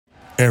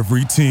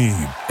Every team,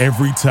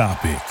 every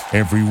topic,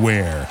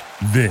 everywhere.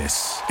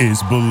 This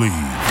is Believe.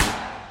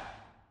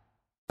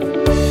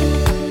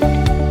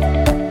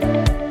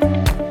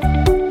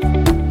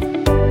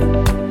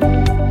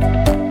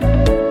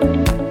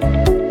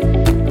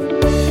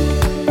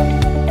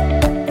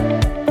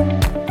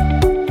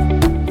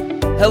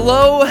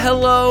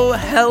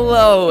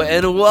 Hello,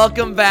 and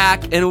welcome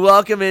back and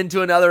welcome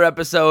into another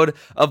episode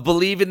of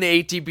Believe in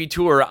the ATP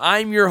Tour.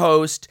 I'm your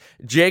host,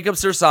 Jacob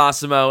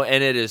Sersosimo,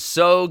 and it is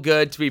so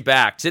good to be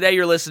back. Today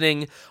you're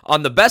listening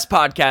on the best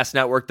podcast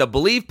network, the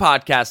Believe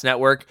Podcast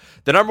Network,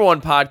 the number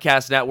one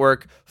podcast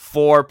network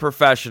for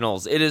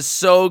professionals. It is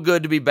so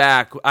good to be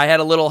back. I had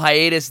a little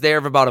hiatus there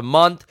of about a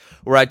month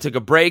where I took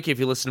a break. If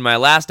you listened to my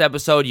last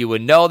episode, you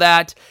would know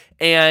that.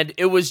 And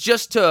it was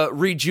just to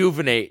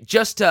rejuvenate,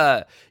 just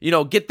to,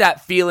 get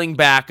that feeling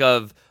back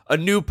of a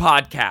new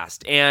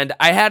podcast. And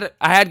I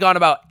had gone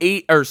about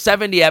 8 or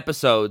 70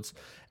 episodes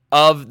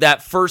of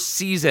that first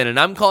season, and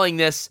I'm calling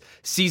this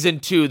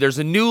season 2. There's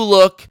a new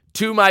look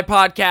to my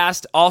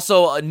podcast,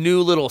 also a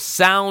new little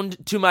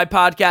sound to my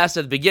podcast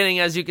at the beginning,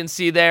 as you can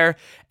see there.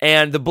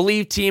 And the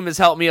Believe team has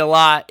helped me a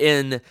lot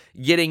in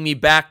getting me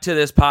back to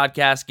this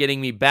podcast,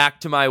 getting me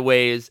back to my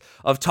ways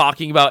of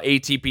talking about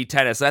ATP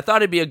tennis. And I thought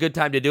it'd be a good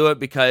time to do it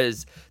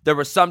because there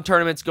were some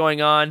tournaments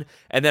going on,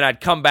 and then I'd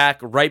come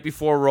back right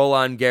before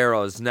Roland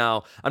Garros.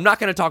 Now, I'm not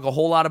going to talk a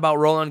whole lot about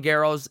Roland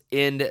Garros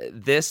in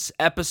this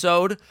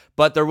episode,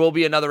 but there will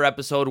be another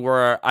episode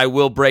where I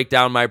will break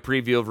down my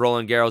preview of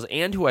Roland Garros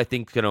and who I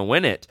think is going to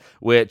win it,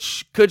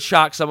 which could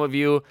shock some of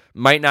you,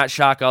 might not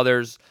shock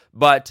others,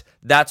 but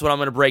that's what I'm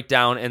going to break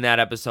down in that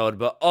episode.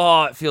 But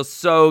it feels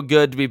so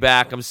good to be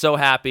back. I'm so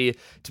happy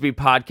to be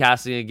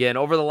podcasting again.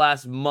 Over the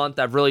last month,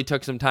 I've really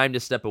took some time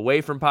to step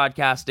away from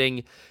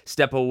podcasting,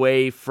 step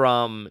away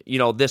from,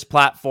 this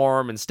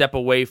platform, and step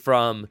away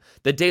from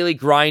the daily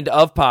grind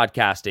of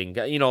podcasting.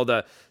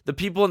 The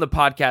people in the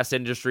podcast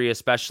industry,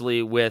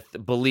 especially with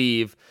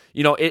Believe,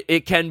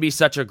 it can be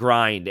such a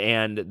grind.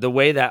 And the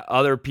way that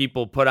other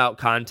people put out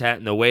content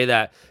and the way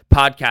that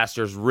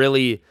podcasters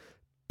really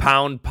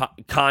pound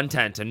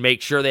content and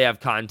make sure they have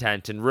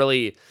content, and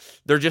really,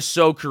 they're just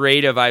so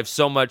creative. I have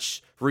so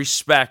much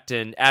respect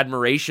and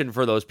admiration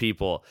for those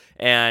people.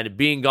 And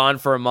being gone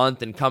for a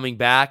month and coming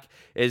back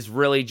is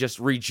really just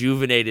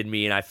rejuvenated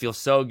me, and I feel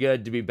so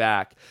good to be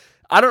back.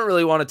 I don't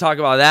really want to talk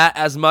about that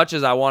as much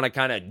as I want to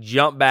kind of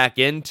jump back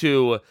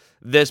into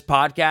this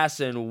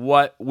podcast and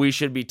what we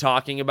should be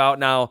talking about.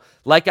 Now,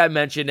 like I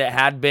mentioned, it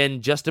had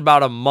been just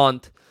about a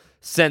month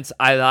since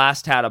I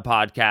last had a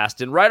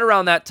podcast, and right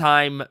around that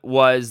time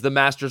was the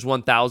Masters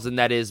 1000,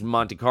 that is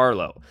Monte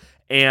Carlo.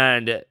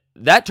 And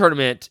that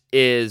tournament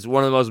is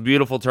one of the most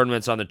beautiful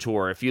tournaments on the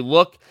tour. If you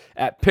look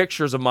at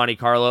pictures of Monte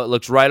Carlo, it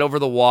looks right over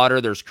the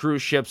water. There's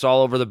cruise ships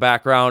all over the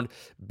background,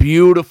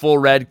 beautiful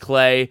red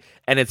clay,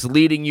 and it's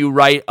leading you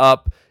right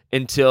up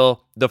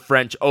until the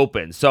French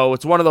Open. So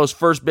it's one of those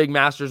first big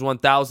Masters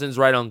 1000s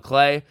right on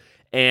clay,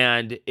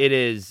 and it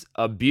is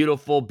a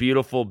beautiful,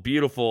 beautiful,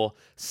 beautiful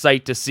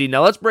sight to see.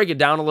 Now, let's break it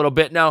down a little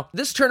bit. Now,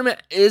 this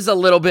tournament is a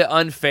little bit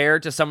unfair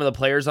to some of the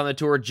players on the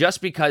tour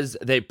just because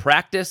they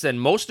practice, and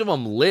most of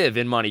them live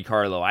in Monte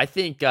Carlo. I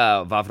think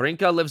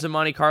Wawrinka lives in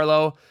Monte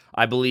Carlo.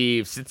 I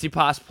believe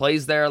Tsitsipas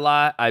plays there a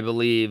lot. I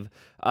believe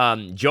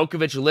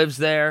Djokovic lives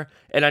there,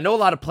 and I know a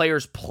lot of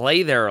players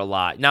play there a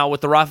lot. Now, with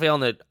the Rafael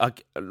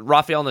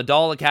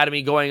Nadal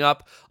Academy going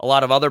up, a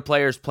lot of other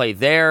players play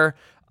there.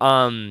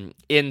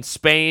 In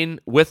Spain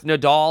with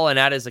Nadal and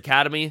at his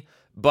academy,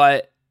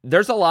 but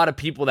there's a lot of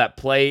people that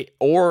play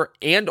or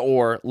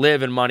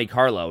live in Monte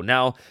Carlo.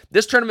 Now,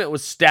 this tournament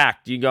was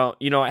stacked.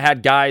 It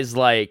had guys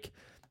like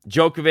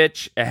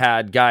Djokovic, it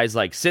had guys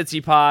like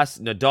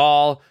Tsitsipas,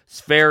 Nadal,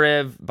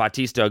 Zverev,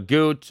 Bautista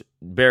Agut,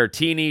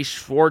 Berrettini,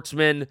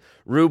 Schwartzman,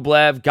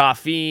 Rublev,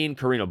 Goffin,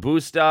 Carreño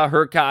Busta,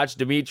 Hurkacz,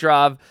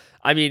 Dimitrov.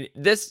 I mean,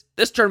 this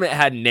tournament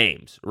had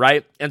names,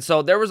 right? And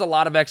so there was a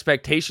lot of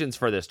expectations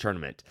for this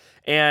tournament.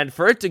 And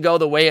for it to go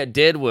the way it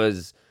did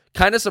was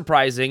kind of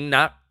surprising.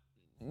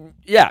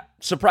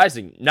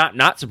 Surprising.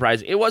 Not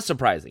surprising. It was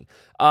surprising.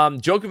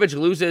 Djokovic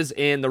loses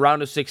in the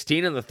round of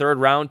 16 in the third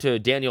round to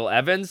Daniel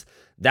Evans.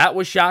 That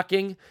was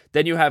shocking.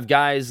 Then you have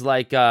guys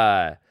like,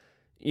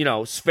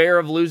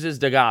 Zverev loses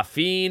to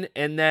Goffin.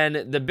 And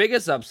then the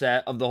biggest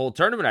upset of the whole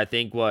tournament, I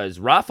think, was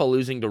Rafa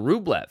losing to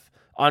Rublev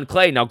on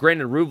clay. Now,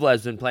 granted,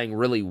 Rublev's been playing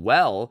really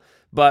well,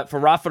 but for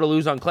Rafa to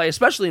lose on clay,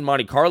 especially in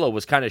Monte Carlo,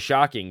 was kind of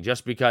shocking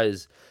just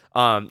because,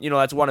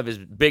 that's one of his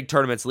big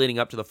tournaments leading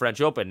up to the French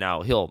Open.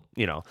 Now, he'll,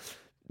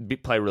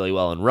 play really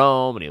well in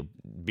Rome, and he'll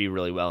be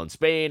really well in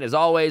Spain, as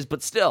always,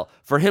 but still,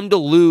 for him to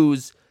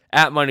lose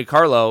at Monte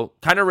Carlo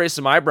kind of raised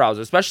some eyebrows,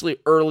 especially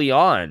early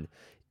on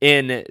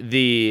in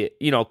the,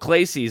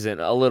 clay season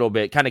a little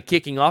bit, kind of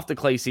kicking off the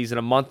clay season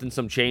a month and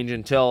some change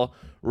until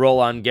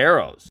Roland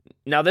Garros.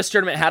 Now, this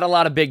tournament had a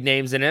lot of big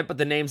names in it, but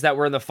the names that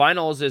were in the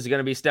finals is going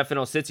to be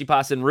Stefanos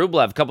Tsitsipas and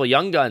Rublev, a couple of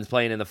young guns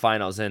playing in the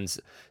finals, and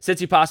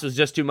Tsitsipas was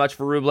just too much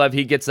for Rublev.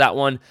 He gets that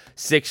one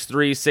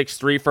 6-3,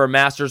 6-3 for a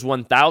Masters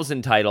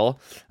 1000 title.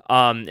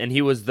 And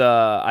he was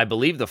I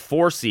believe the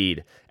 4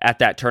 seed at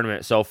that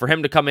tournament. So for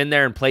him to come in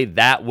there and play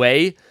that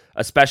way,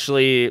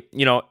 especially,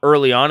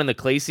 early on in the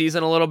clay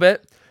season a little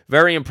bit,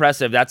 very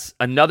impressive. That's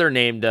another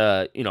name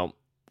to,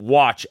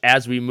 watch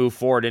as we move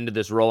forward into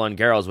this Roland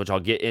Garros, which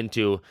I'll get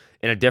into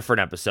in a different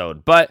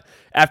episode. But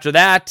after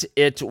that,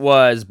 it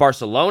was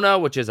Barcelona,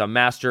 which is a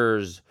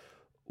Masters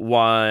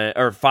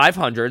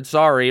 500.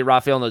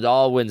 Rafael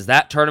Nadal wins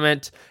that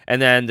tournament.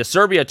 And then the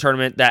Serbia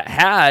tournament that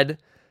had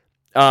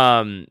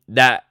the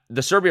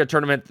Serbia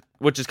tournament,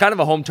 which is kind of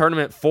a home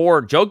tournament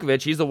for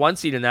Djokovic. He's the 1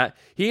 seed in that.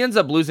 He ends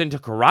up losing to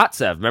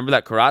Karatsev. Remember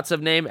that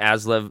Karatsev name?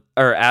 Aslan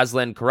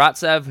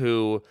Karatsev,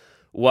 who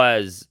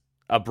was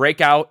a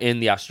breakout in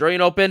the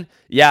Australian Open.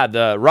 Yeah,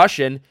 the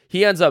Russian.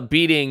 He ends up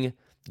beating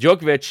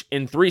Djokovic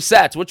in 3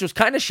 sets, which was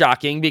kind of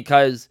shocking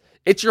because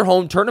it's your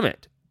home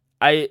tournament.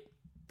 I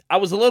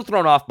was a little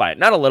thrown off by it.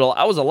 Not a little.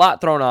 I was a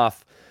lot thrown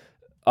off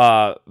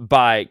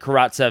by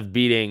Karatsev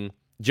beating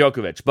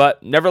Djokovic.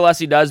 But nevertheless,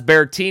 he does.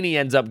 Berrettini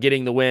ends up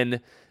getting the win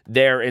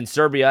there in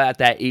Serbia at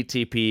that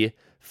ATP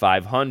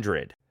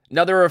 500.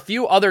 Now, there are a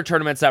few other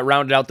tournaments that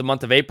rounded out the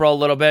month of April a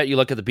little bit. You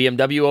look at the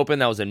BMW Open,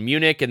 that was in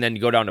Munich, and then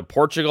you go down to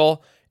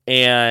Portugal.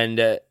 And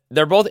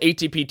they're both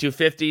ATP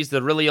 250s.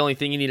 The really only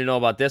thing you need to know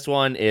about this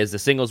one is the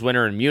singles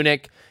winner in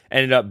Munich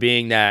ended up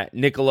being that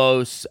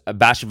Nicolas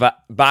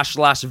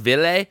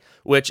Basilashvili,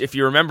 which, if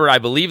you remember, I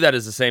believe that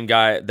is the same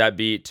guy that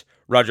beat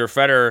Roger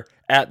Federer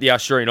at the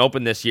Australian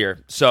Open this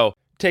year. So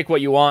take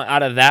what you want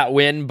out of that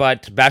win,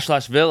 but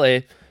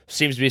Basilashvili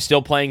seems to be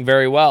still playing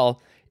very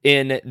well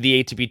in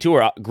the ATP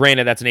Tour.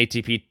 Granted, that's an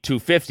ATP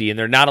 250, and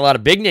there are not a lot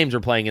of big names are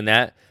playing in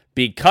that,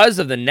 because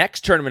of the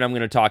next tournament I'm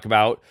going to talk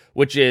about,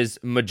 which is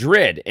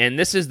Madrid. And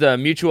this is the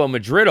Mutua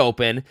Madrid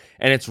Open,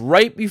 and it's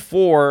right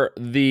before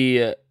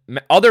the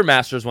other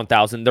Masters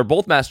 1000. They're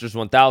both Masters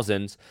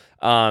 1000s,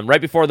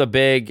 right before the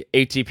big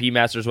ATP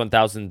Masters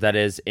 1000 that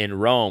is in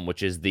Rome,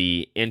 which is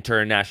the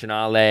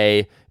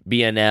Internazionale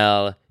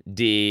BNL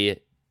di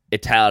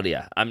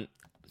Italia.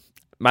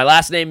 My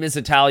last name is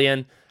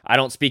Italian. I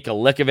don't speak a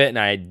lick of it, and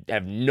I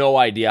have no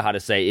idea how to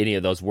say any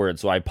of those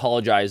words, so I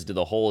apologize to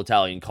the whole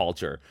Italian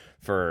culture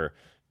for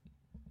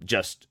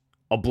just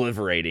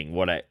obliterating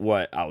what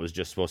I was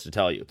just supposed to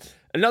tell you.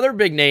 Another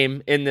big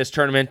name in this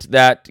tournament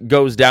that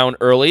goes down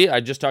early, I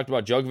just talked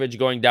about Djokovic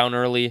going down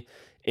early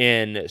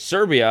in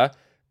Serbia.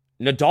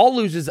 Nadal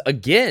loses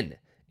again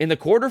in the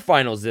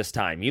quarterfinals this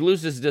time. He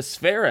loses to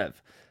Zverev.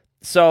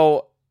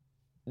 So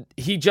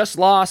he just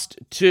lost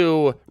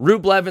to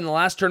Rublev in the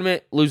last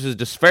tournament, loses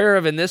to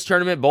Zverev in this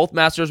tournament, both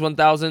Masters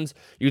 1000s.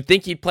 You'd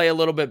think he'd play a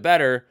little bit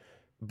better,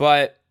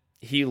 but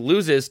he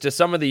loses to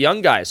some of the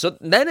young guys. So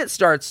then it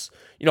starts,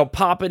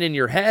 popping in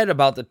your head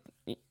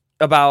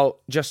about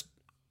just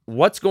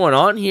what's going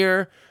on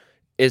here.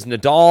 Is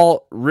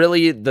Nadal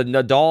really the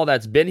Nadal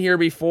that's been here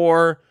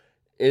before?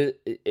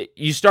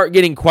 You start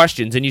getting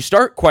questions, and you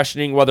start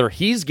questioning whether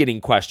he's getting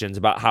questions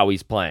about how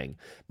he's playing.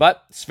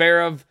 But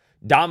Zverev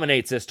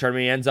dominates this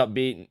tournament. He ends up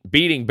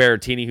beating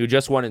Berrettini, who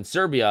just won in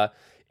Serbia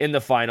in the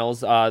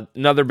finals.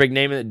 Another big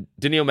name,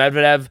 Daniil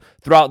Medvedev.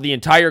 Throughout the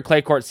entire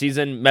clay court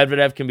season,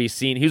 Medvedev can be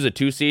seen, he was a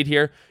 2 seed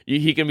here,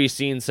 he can be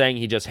seen saying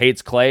he just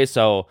hates clay,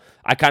 so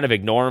I kind of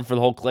ignore him for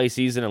the whole clay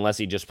season unless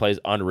he just plays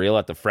unreal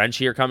at the French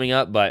here coming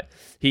up, but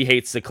he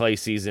hates the clay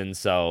season,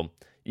 so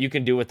you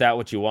can do with that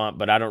what you want,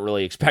 but I don't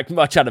really expect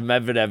much out of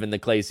Medvedev in the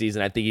clay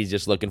season. I think he's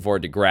just looking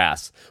forward to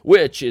grass,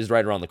 which is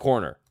right around the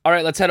corner. All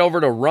right, let's head over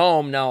to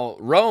Rome. Now,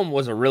 Rome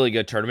was a really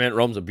good tournament.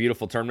 Rome's a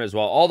beautiful tournament as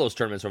well. All those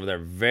tournaments over there,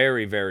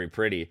 very, very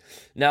pretty.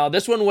 Now,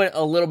 this one went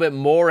a little bit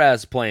more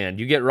as planned.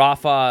 You get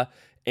Rafa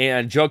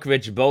and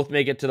Djokovic both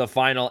make it to the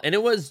final, and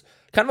it was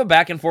kind of a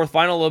back-and-forth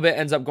final a little bit.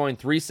 Ends up going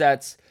 3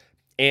 sets,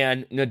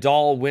 and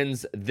Nadal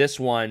wins this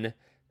one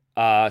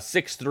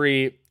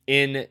 6-3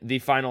 in the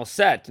final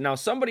set. Now,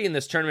 somebody in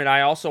this tournament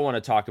I also want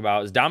to talk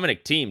about is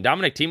Dominic Thiem.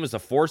 Dominic Thiem was the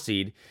 4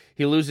 seed.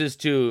 He loses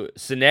to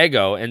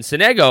Sonego, and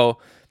Sonego,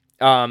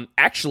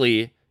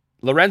 actually,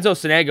 Lorenzo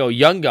Sonego,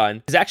 young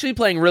gun, is actually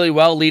playing really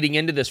well leading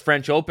into this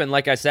French Open.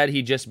 Like I said,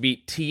 he just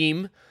beat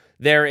Thiem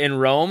there in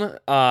Rome.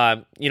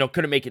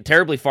 Couldn't make it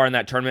terribly far in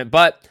that tournament,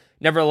 but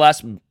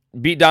nevertheless,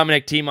 beat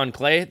Dominic Thiem on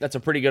clay. That's a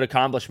pretty good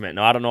accomplishment.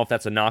 Now, I don't know if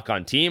that's a knock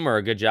on Thiem or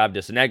a good job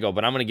to Sonego,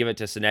 but I'm going to give it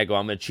to Sonego.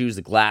 I'm going to choose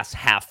the glass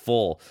half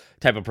full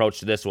type approach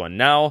to this one.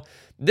 Now,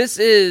 this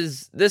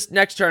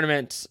next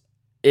tournament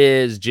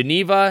is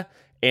Geneva,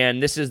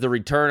 and this is the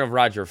return of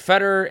Roger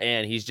Federer,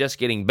 and he's just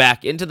getting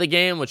back into the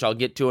game, which I'll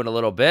get to in a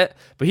little bit.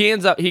 But he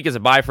gets a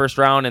bye first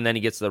round, and then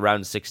he gets to the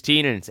round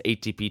 16, and it's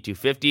ATP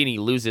 250, and he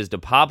loses to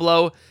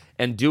Pablo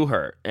and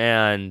Duher,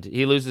 and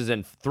he loses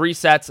in 3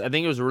 sets. I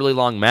think it was a really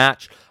long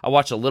match. I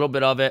watched a little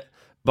bit of it,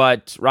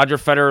 but Roger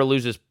Federer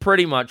loses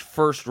pretty much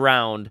first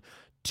round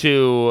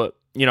to,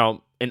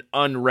 an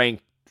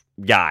unranked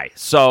guy.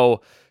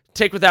 So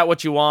take with that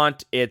what you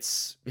want.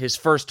 It's his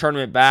first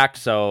tournament back,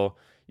 so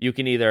you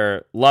can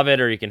either love it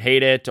or you can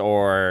hate it,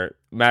 or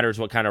matters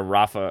what kind of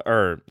Rafa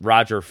or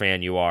Roger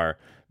fan you are.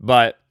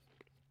 But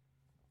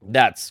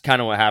that's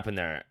kind of what happened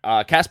there.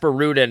 Casper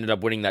Ruud ended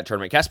up winning that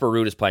tournament. Casper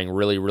Ruud is playing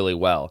really, really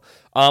well.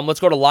 Let's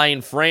go to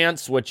Lyon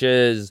France, which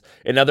is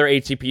another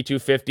ATP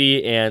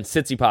 250, and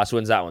Tsitsipas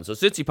wins that one. So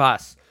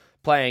Tsitsipas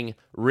playing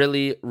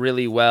really,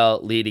 really well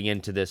leading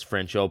into this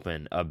French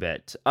Open a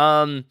bit.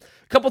 A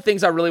couple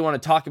things I really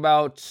want to talk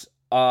about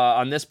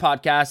on this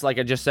podcast. Like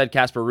I just said,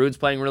 Casper Ruud's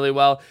playing really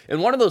well.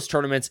 In one of those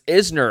tournaments,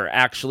 Isner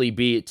actually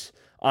beat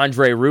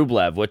Andrei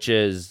Rublev, which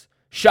is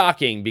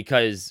shocking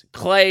because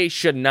clay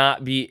should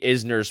not be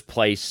Isner's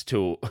place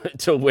to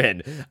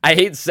win. I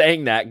hate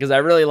saying that because I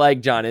really like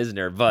John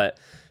Isner, but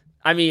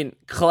I mean,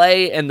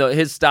 clay and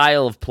his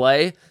style of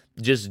play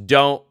just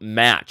don't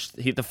match.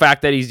 The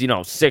fact that he's,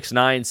 6'9",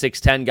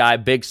 6'10 guy,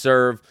 big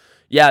serve,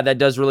 yeah, that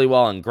does really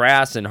well on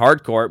grass and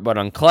hard court, but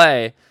on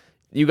clay,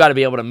 you got to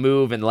be able to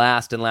move and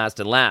last and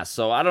last and last.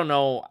 So I don't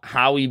know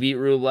how he beat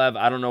Rublev.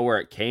 I don't know where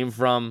it came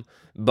from,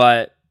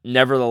 but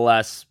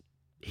nevertheless,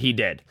 he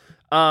did.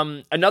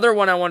 Another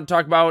one I want to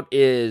talk about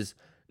is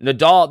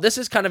Nadal. This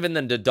is kind of in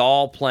the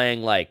Nadal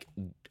playing like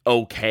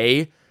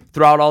okay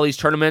throughout all these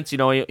tournaments.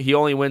 He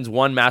only wins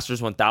one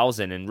Masters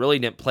 1000 and really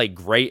didn't play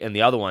great in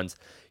the other ones.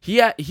 He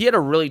had a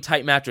really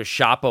tight match with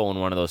Shapo in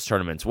one of those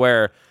tournaments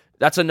where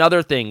that's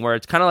another thing where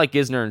it's kind of like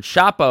Isner and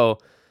Shapo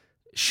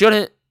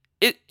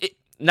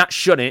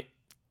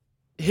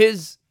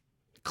his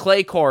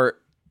clay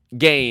court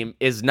game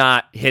is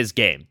not his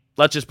game.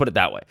 Let's just put it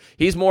that way.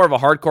 He's more of a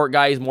hard court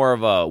guy. He's more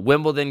of a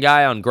Wimbledon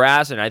guy on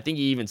grass, and I think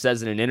he even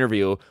says in an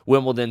interview,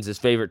 Wimbledon's his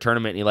favorite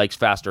tournament, and he likes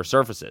faster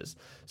surfaces.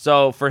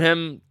 So for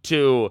him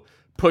to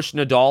push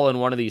Nadal in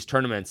one of these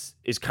tournaments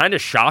is kind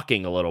of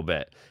shocking a little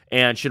bit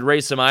and should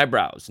raise some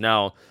eyebrows.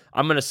 Now,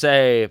 I'm going to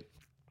say,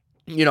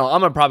 I'm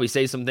going to probably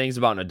say some things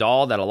about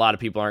Nadal that a lot of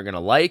people aren't going to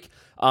like.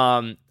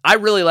 I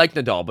really like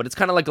Nadal, but it's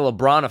kind of like a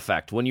LeBron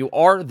effect. When you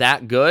are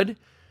that good,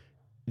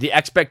 the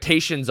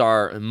expectations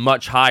are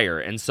much higher.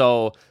 And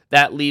so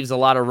that leaves a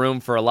lot of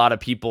room for a lot of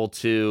people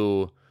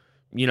to,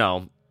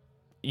 LeBron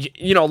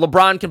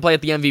can play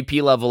at the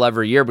MVP level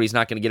every year, but he's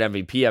not going to get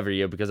MVP every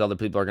year because other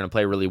people are going to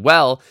play really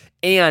well.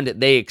 And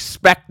they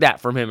expect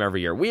that from him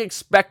every year. We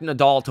expect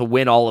Nadal to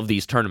win all of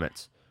these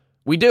tournaments.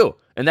 We do.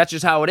 And that's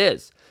just how it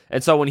is.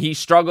 And so when he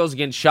struggles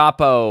against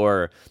Shapo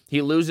or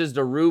he loses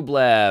to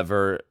Rublev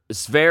or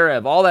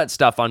Zverev, all that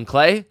stuff on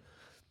clay,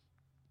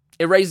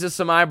 it raises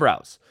some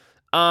eyebrows.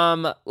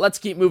 Let's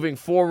keep moving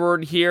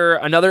forward here.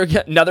 Another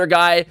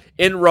guy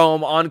in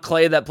Rome on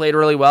clay that played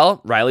really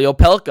well, Riley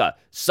Opelka,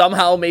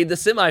 somehow made the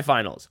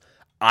semifinals.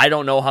 I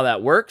don't know how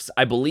that works.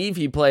 I believe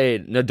he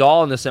played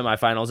Nadal in the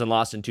semifinals and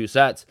lost in 2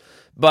 sets.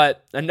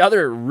 But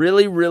another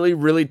really, really,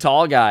 really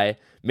tall guy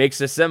makes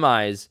the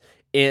semis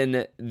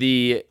in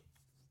the,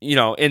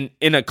 in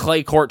a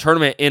clay court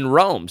tournament in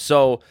Rome.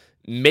 So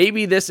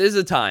maybe this is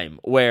a time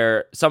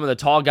where some of the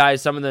tall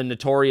guys, some of the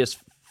notorious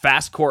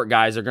fast court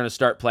guys are going to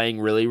start playing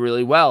really,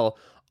 really well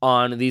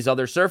on these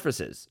other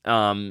surfaces,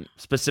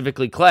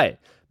 specifically clay.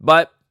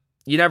 But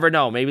you never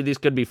know. Maybe these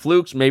could be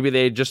flukes. Maybe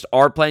they just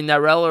are playing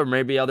that well, or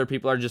maybe other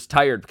people are just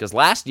tired because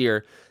last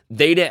year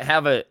they didn't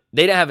have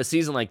a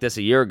season like this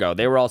a year ago.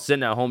 They were all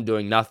sitting at home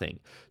doing nothing.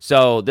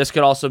 So this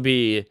could also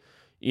be,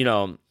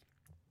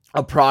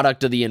 a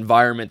product of the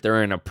environment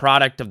they're in, a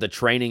product of the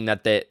training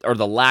or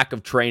the lack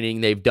of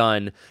training they've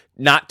done,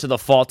 not to the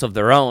fault of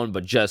their own,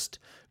 but just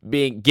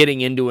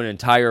getting into an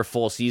entire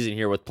full season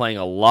here with playing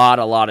a lot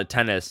of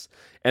tennis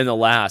in the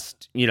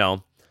last,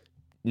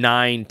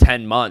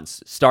 9-10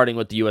 months, starting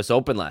with the U.S.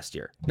 Open last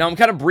year. Now, I'm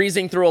kind of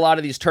breezing through a lot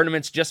of these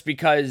tournaments just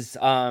because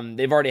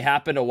they've already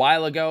happened a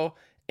while ago,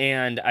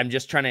 and I'm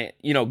just trying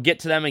to, get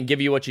to them and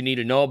give you what you need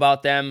to know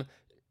about them,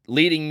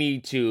 leading me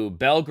to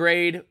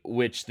Belgrade,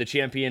 which the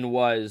champion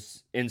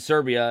was in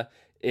Serbia,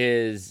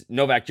 is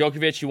Novak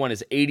Djokovic. He won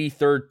his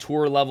 83rd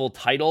tour level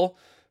title.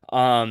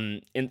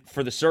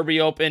 For the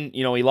Serbia Open,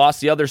 he lost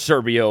the other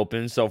Serbia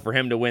Open, so for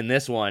him to win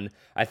this one,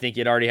 I think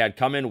it already had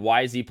coming.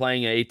 Why is he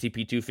playing an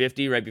ATP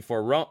 250 right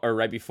before Rome or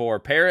right before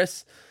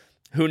Paris?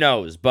 Who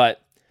knows?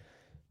 But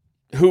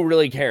who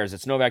really cares?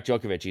 It's Novak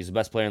Djokovic. He's the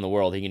best player in the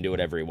world. He can do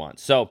whatever he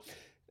wants. So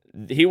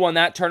he won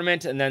that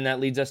tournament, and then that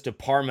leads us to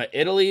Parma,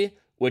 Italy,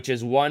 which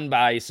is won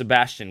by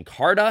Sebastian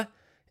Korda.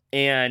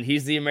 And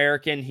he's the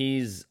American.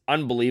 He's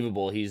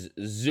unbelievable. He's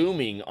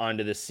zooming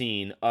onto the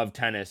scene of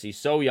tennis. He's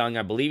so young.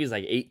 I believe he's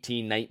like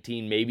 18,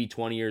 19, maybe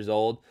 20 years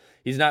old.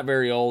 He's not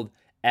very old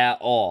at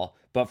all.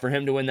 But for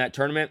him to win that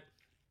tournament,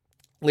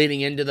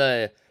 leading into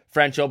the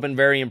French Open,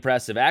 very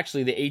impressive.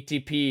 Actually, the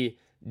ATP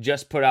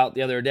just put out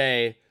the other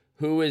day,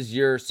 who is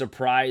your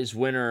surprise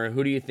winner?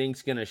 Who do you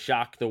think's going to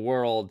shock the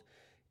world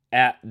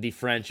at the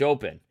French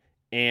Open?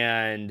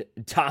 And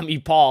Tommy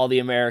Paul, the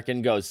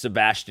American, goes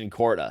Sebastian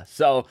Korda.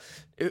 So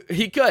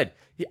he could.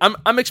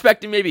 I'm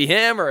expecting maybe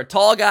him or a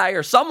tall guy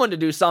or someone to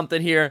do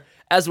something here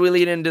as we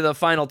lead into the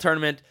final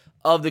tournament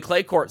of the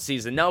clay court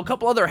season. Now, a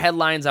couple other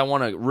headlines I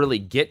want to really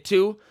get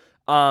to.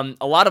 A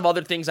lot of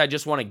other things I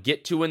just want to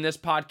get to in this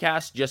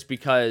podcast just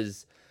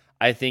because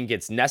I think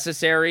it's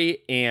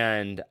necessary,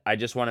 and I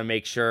just want to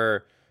make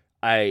sure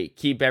I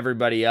keep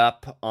everybody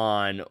up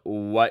on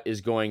what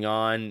is going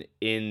on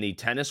in the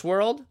tennis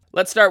world.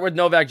 Let's start with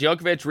Novak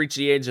Djokovic, reached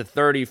the age of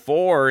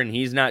 34, and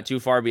he's not too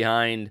far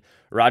behind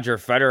Roger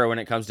Federer when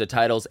it comes to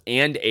titles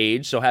and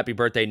age. So happy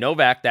birthday,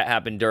 Novak. That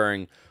happened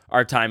during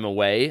our time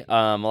away.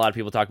 A lot of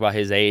people talk about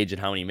his age and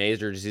how many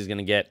majors he's going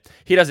to get.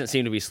 He doesn't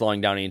seem to be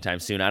slowing down anytime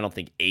soon. I don't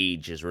think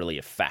age is really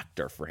a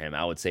factor for him.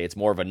 I would say it's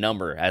more of a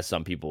number, as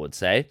some people would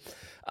say.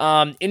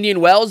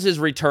 Indian Wells is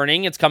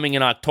returning. It's coming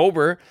in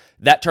October.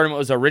 That tournament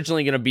was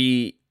originally going to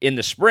be in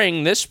the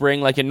spring, this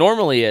spring, like it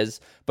normally is,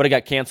 but it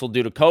got canceled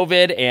due to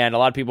COVID, and a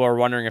lot of people are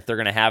wondering if they're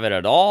going to have it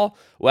at all.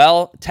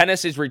 Well,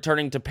 tennis is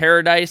returning to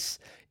Paradise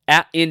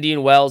at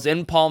Indian Wells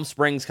in Palm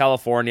Springs,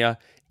 California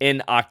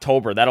in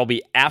October. That'll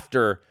be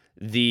after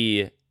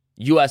the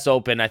U.S.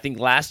 Open. I think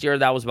last year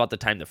that was about the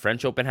time the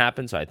French Open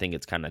happened, so I think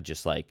it's kind of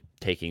just like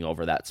taking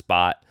over that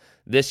spot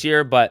this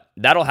year, but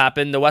that'll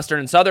happen. The Western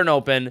and Southern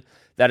Open,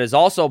 that is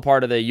also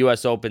part of the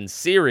U.S. Open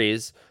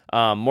series,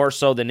 more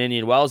so than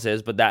Indian Wells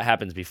is, but that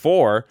happens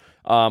before,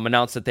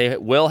 announced that they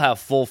will have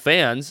full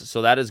fans,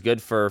 so that is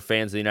good for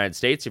fans of the United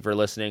States if you're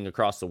listening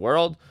across the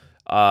world.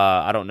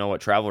 I don't know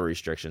what travel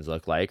restrictions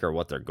look like or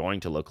what they're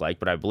going to look like,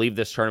 but I believe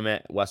this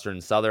tournament, Western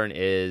and Southern,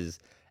 is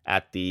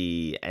at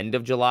the end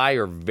of July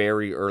or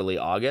very early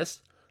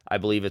August. I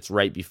believe it's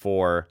right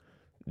before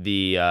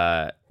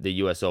the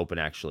U.S. Open,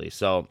 actually.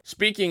 So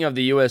speaking of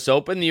the U.S.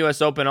 Open, the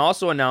U.S. Open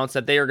also announced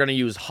that they are going to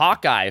use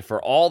Hawkeye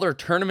for all their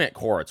tournament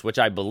courts, which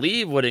I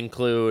believe would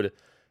include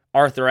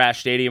Arthur Ashe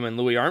Stadium and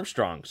Louis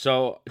Armstrong.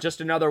 So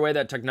just another way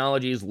that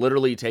technology is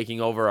literally taking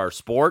over our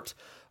sport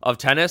of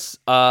tennis.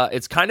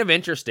 It's kind of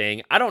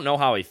interesting. I don't know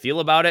how I feel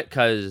about it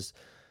because,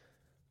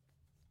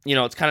 you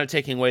know, it's kind of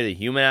taking away the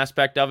human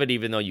aspect of it,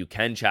 even though you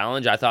can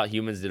challenge. I thought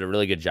humans did a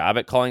really good job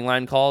at calling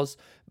line calls,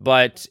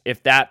 but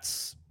if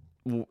that's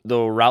the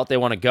route they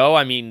want to go,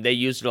 I mean, they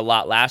used it a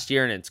lot last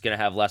year and it's going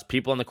to have less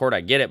people on the court. I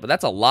get it, but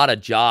that's a lot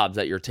of jobs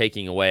that you're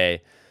taking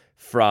away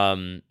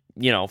from,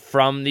 you know,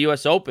 from the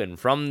U.S. Open,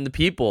 from the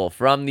people,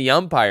 from the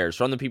umpires,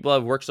 from the people that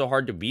have worked so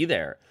hard to be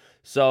there.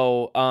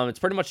 So it's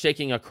pretty much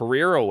taking a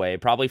career away,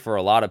 probably for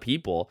a lot of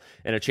people,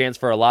 and a chance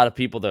for a lot of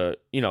people to,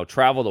 you know,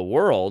 travel the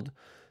world.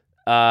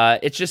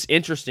 It's just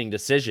interesting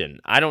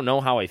decision. I don't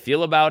know how I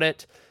feel about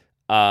it.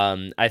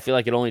 I feel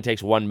like it only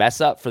takes one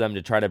mess up for them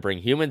to try to bring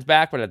humans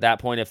back. But at that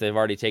point, if they've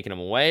already taken them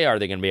away, are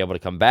they going to be able to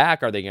come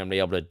back? Are they going to be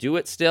able to do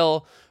it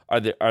still? Are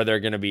there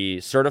going to be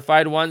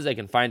certified ones they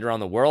can find around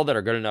the world that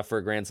are good enough for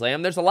a Grand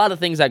Slam? There's a lot of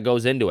things that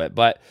goes into it,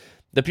 but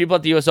the people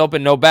at the U.S.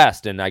 Open know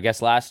best. And I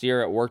guess last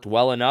year it worked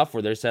well enough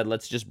where they said,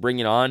 let's just bring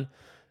it on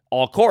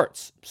all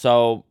courts.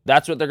 So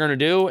that's what they're going to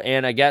do.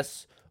 And I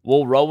guess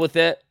we'll roll with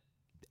it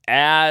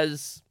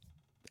as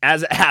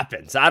it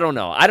happens. I don't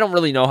know. I don't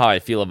really know how I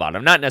feel about it.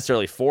 I'm not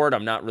necessarily for it.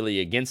 I'm not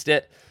really against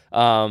it.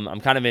 I'm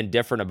kind of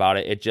indifferent about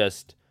it. It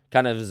just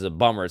kind of is a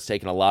bummer. It's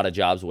taken a lot of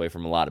jobs away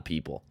from a lot of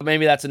people. But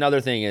maybe that's another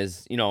thing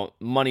is, you know,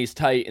 money's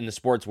tight in the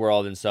sports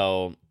world, and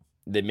so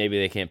maybe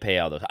they can't pay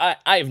all those.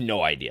 I have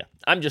no idea.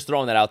 I'm just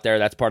throwing that out there.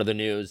 That's part of the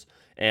news,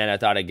 and I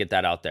thought I'd get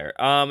that out there.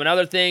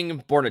 Another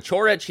thing, Borna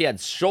Coric, he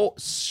had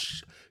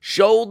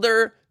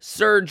shoulder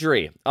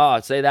surgery. Oh,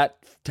 say that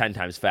 10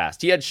 times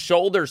fast. He had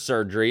shoulder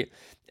surgery,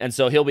 and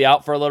so he'll be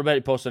out for a little bit.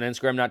 He posted on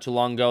Instagram not too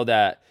long ago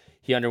that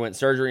he underwent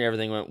surgery.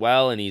 Everything went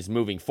well, and he's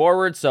moving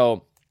forward.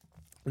 So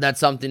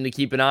that's something to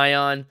keep an eye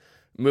on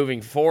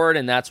moving forward,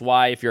 and that's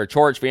why if you're a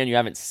Coric fan, you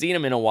haven't seen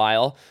him in a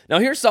while. Now,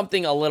 here's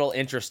something a little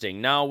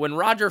interesting. Now, when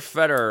Roger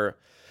Federer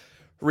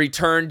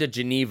returned to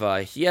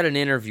Geneva, he had an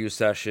interview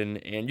session,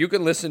 and you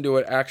can listen to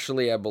it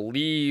actually, I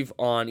believe,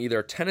 on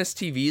either Tennis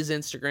TV's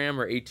Instagram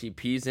or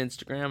ATP's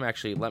Instagram.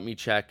 Actually, let me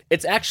check.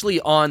 It's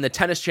actually on the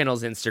Tennis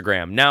Channel's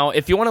Instagram. Now,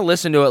 if you want to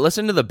listen to it,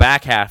 listen to the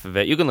back half of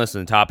it. You can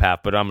listen to the top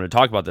half, but I'm going to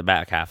talk about the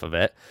back half of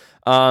it.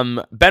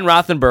 Ben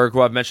Rothenberg,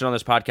 who I've mentioned on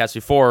this podcast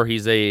before,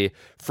 he's a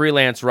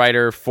freelance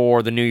writer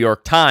for the New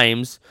York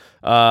Times.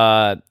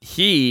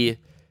 He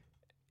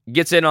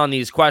gets in on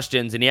these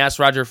questions, and he asks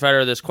Roger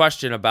Federer this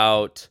question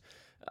about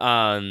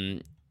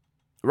Roger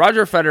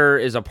Federer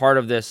is a part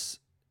of this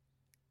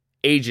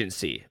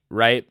agency,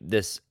 right?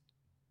 This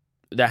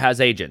that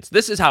has agents.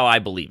 This is how I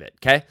believe it,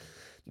 okay?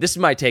 This is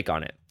my take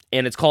on it.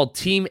 And it's called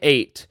Team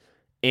 8,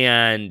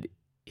 and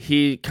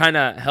he kind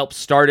of helped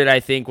start it, I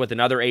think, with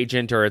another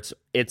agent, or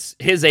it's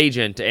his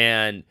agent,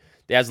 and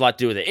it has a lot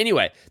to do with it.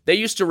 Anyway, they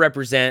used to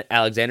represent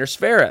Alexander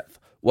Zverev.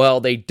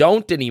 Well, they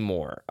don't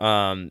anymore.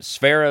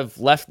 Zverev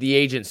left the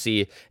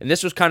agency, and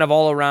this was kind of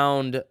all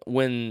around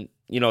when,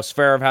 you know,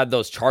 Zverev had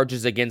those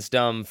charges against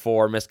him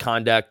for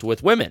misconduct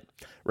with women,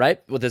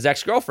 right? With his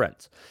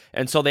ex-girlfriends.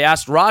 And so they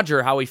asked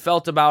Roger how he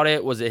felt about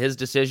it. Was it his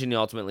decision? He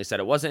ultimately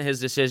said it wasn't his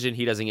decision.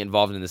 He doesn't get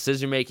involved in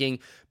decision-making.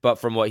 But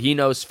from what he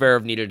knows,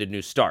 Zverev needed a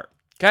new start.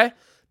 Okay?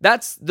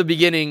 That's the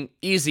beginning,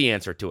 easy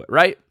answer to it,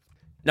 right?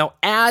 Now,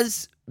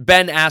 as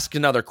Ben asked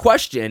another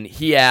question,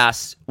 he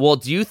asks, well,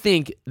 do you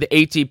think the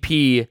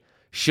ATP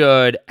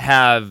should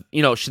have,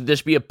 you know, should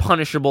this be a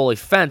punishable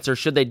offense, or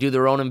should they do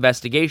their own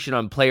investigation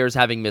on players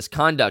having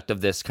misconduct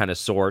of this kind of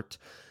sort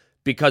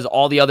because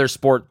all the other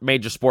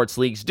major sports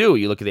leagues do.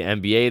 You look at the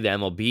NBA, the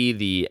MLB,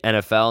 the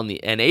NFL, and the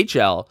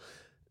NHL.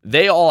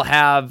 They all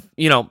have,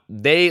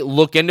 they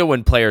look into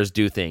when players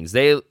do things.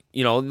 They,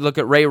 look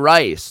at Ray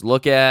Rice,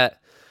 look at,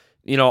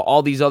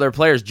 all these other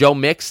players. Joe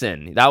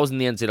Mixon, that was in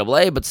the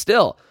NCAA, but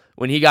still,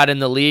 when he got in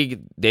the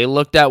league, they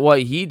looked at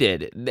what he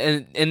did.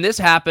 And this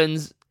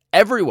happens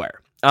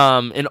everywhere.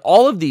 In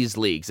all of these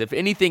leagues, if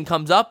anything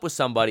comes up with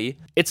somebody,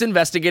 it's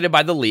investigated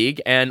by the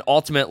league, and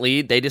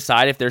ultimately they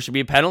decide if there should be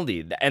a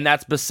penalty. And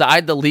that's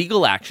beside the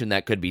legal action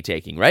that could be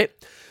taken, right?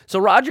 So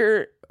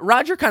Roger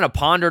kind of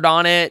pondered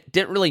on it,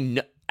 didn't really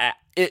know.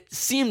 It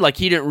seemed like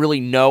he didn't really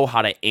know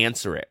how to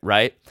answer it,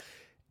 right?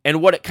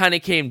 And what it kind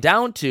of came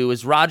down to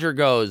is Roger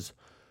goes,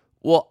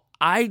 well,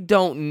 I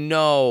don't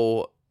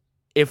know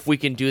if we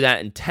can do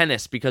that in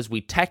tennis because we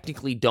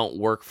technically don't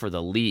work for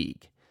the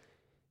league.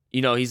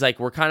 He's like,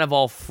 we're kind of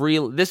all free.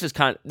 This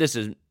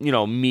is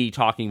me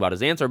talking about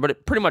his answer, but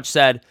it pretty much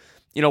said,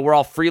 we're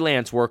all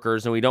freelance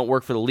workers and we don't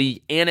work for the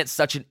league. And it's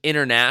such an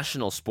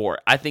international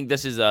sport. I think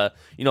this is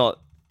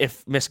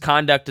if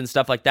misconduct and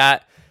stuff like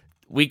that,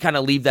 we kind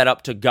of leave that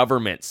up to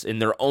governments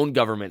and their own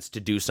governments to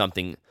do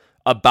something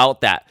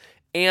about that.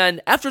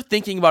 And after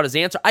thinking about his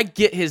answer, I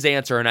get his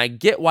answer and I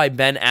get why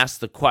Ben asked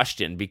the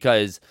question,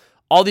 because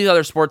all these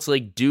other sports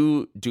leagues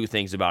do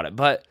things about it.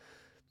 But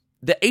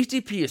the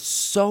ATP is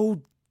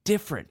so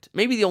different.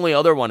 Maybe the only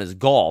other one is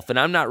golf, and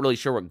I'm not really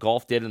sure what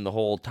golf did in the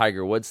whole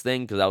Tiger Woods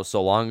thing because that was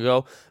so long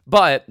ago.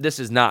 But this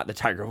is not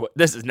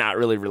this is not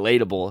really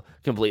relatable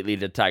completely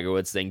to Tiger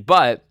Woods thing.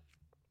 But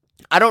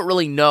I don't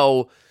really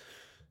know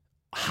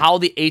how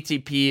the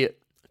ATP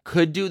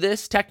could do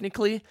this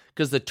technically,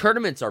 because the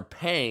tournaments are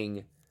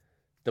paying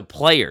the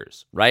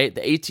players, right? The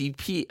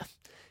ATP,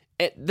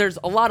 there's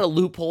a lot of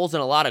loopholes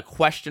and a lot of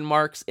question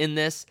marks in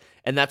this,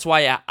 and that's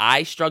why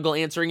I struggle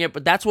answering it.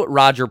 But that's what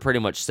Roger pretty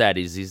much said.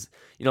 He's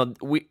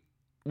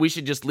we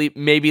should just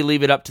maybe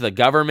leave it up to the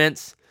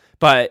governments.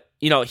 But,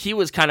 he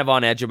was kind of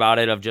on edge about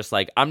it, of just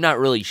like, I'm not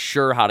really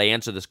sure how to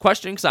answer this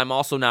question because I'm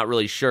also not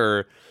really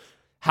sure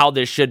how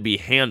this should be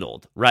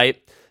handled,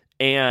 right?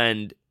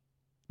 And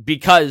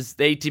because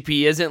the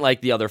ATP isn't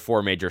like the other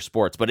four major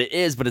sports, but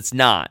it's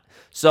not.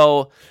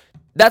 So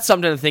that's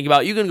something to think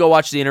about. You can go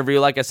watch the interview.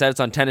 Like I said, it's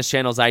on Tennis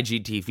Channel's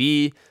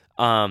IGTV.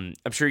 I'm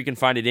sure you can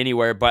find it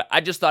anywhere, but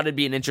I just thought it'd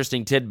be an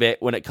interesting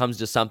tidbit when it comes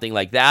to something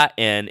like that,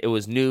 and it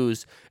was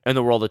news in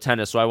the world of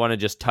tennis, so I want to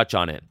just touch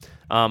on it.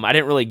 I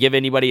didn't really give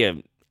anybody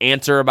an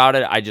answer about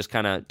it. I just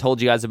kind of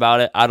told you guys about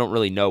it. I don't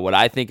really know what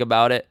I think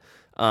about it.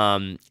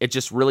 It's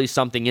just really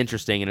something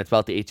interesting, and it's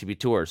about the ATP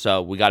Tour,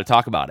 so we got to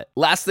talk about it.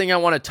 Last thing I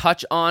want to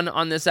touch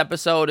on this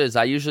episode is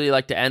I usually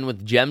like to end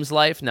with Jem's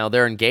life. Now,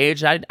 they're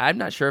engaged. I'm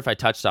not sure if I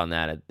touched on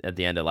that at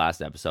the end of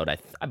last episode.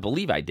 I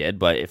believe I did,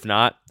 but if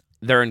not,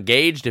 they're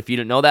engaged. If you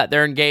didn't know that,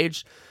 they're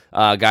engaged.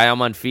 Gael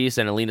Monfils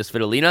and Alina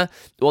Svitolina.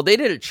 Well, they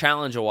did a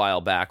challenge a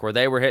while back where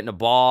they were hitting a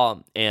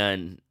ball,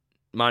 and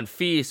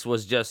Monfils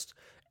was just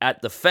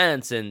at the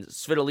fence, and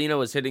Svitolina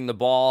was hitting the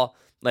ball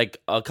like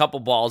a couple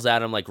balls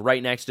at him, like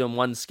right next to him.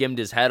 One skimmed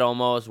his head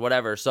almost,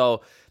 whatever.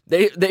 So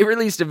they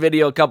released a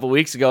video a couple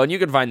weeks ago, and you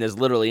can find this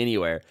literally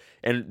anywhere.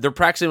 And they're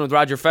practicing with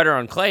Roger Federer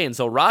on clay, and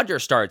so Roger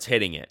starts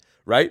hitting it,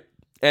 right?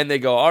 And they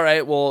go, all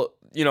right, well,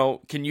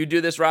 can you do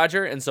this,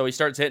 Roger? And so he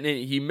starts hitting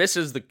it. He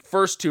misses the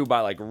first two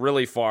by like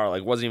really far,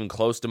 like wasn't even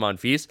close to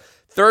Monfils.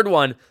 Third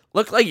one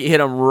looked like he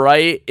hit him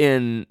right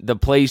in the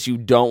place you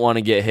don't want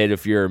to get hit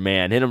if you're a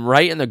man. Hit him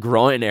right in the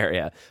groin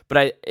area.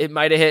 But it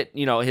might have hit,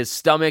 his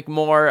stomach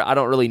more. I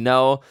don't really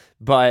know.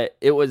 But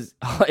it was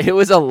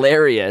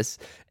hilarious.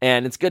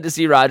 And it's good to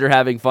see Roger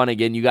having fun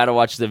again. You got to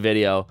watch the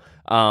video.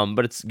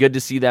 But it's good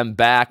to see them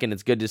back, and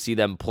it's good to see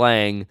them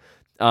playing,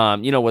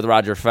 with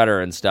Roger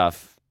Federer and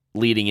stuff,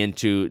 leading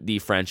into the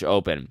French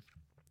Open.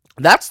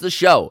 That's the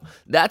show.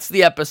 That's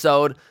the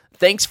episode.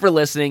 Thanks for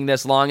listening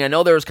this long. I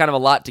know there was kind of a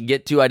lot to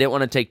get to. I didn't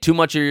want to take too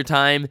much of your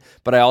time,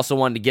 but I also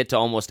wanted to get to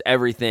almost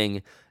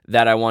everything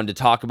that I wanted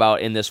to talk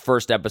about in this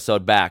first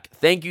episode back.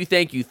 Thank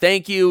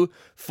you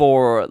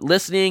for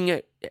listening.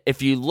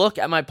 If you look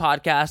at my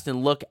podcast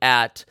and look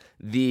at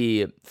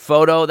the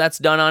photo that's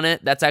done on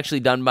it, that's actually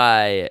done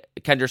by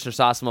Kendra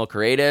Sersosimo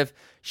Creative.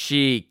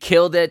 She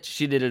killed it.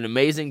 She did an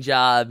amazing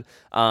job.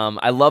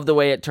 I love the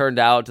way it turned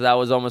out. That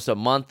was almost a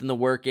month in the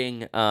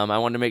working. I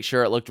wanted to make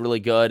sure it looked really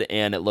good,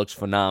 and it looks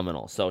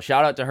phenomenal. So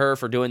shout out to her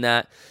for doing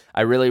that.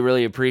 I really,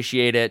 really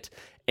appreciate it.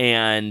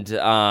 And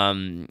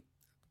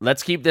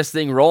let's keep this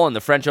thing rolling.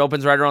 The French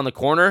Open's right around the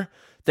corner.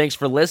 Thanks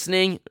for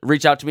listening.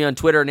 Reach out to me on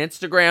Twitter and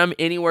Instagram,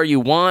 anywhere you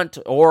want,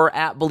 or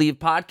at Believe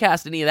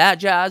Podcast, any of that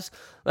jazz.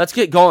 Let's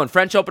get going.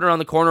 French Open around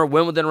the corner,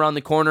 Wimbledon around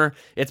the corner.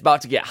 It's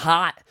about to get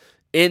hot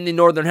in the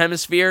Northern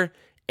Hemisphere,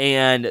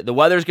 and the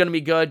weather's going to be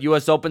good.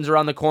 U.S. Open's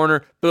around the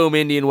corner. Boom,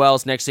 Indian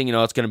Wells. Next thing you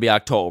know, it's going to be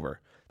October.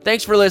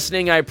 Thanks for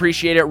listening. I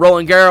appreciate it.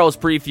 Roland Garros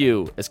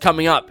preview is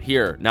coming up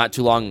here not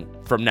too long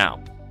from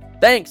now.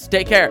 Thanks.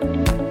 Take care.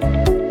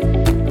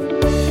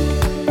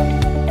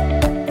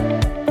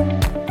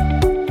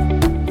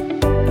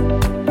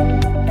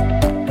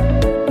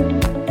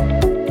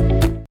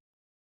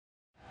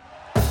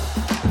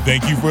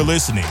 Thank you for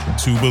listening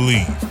to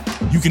Believe.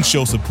 You can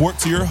show support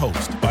to your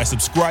host by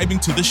subscribing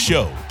to the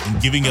show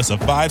and giving us a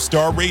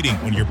 5-star rating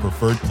on your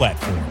preferred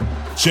platform.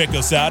 Check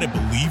us out at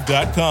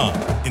Believe.com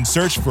and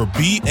search for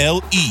BLEAV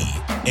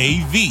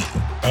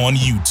on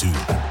YouTube.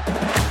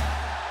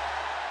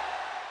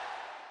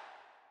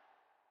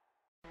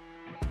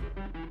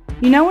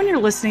 You know when you're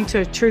listening to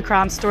a true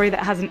crime story that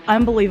has an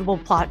unbelievable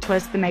plot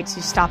twist that makes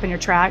you stop in your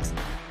tracks?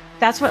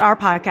 That's what our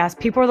podcast,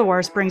 People Are the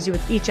Worst, brings you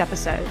with each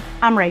episode.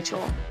 I'm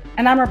Rachel.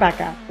 And I'm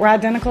Rebecca. We're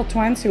identical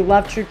twins who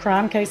love true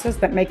crime cases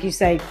that make you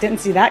say, didn't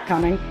see that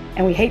coming,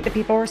 and we hate the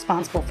people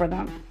responsible for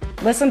them.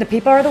 Listen to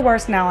People Are the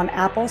Worst now on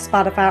Apple,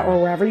 Spotify,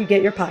 or wherever you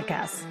get your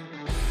podcasts.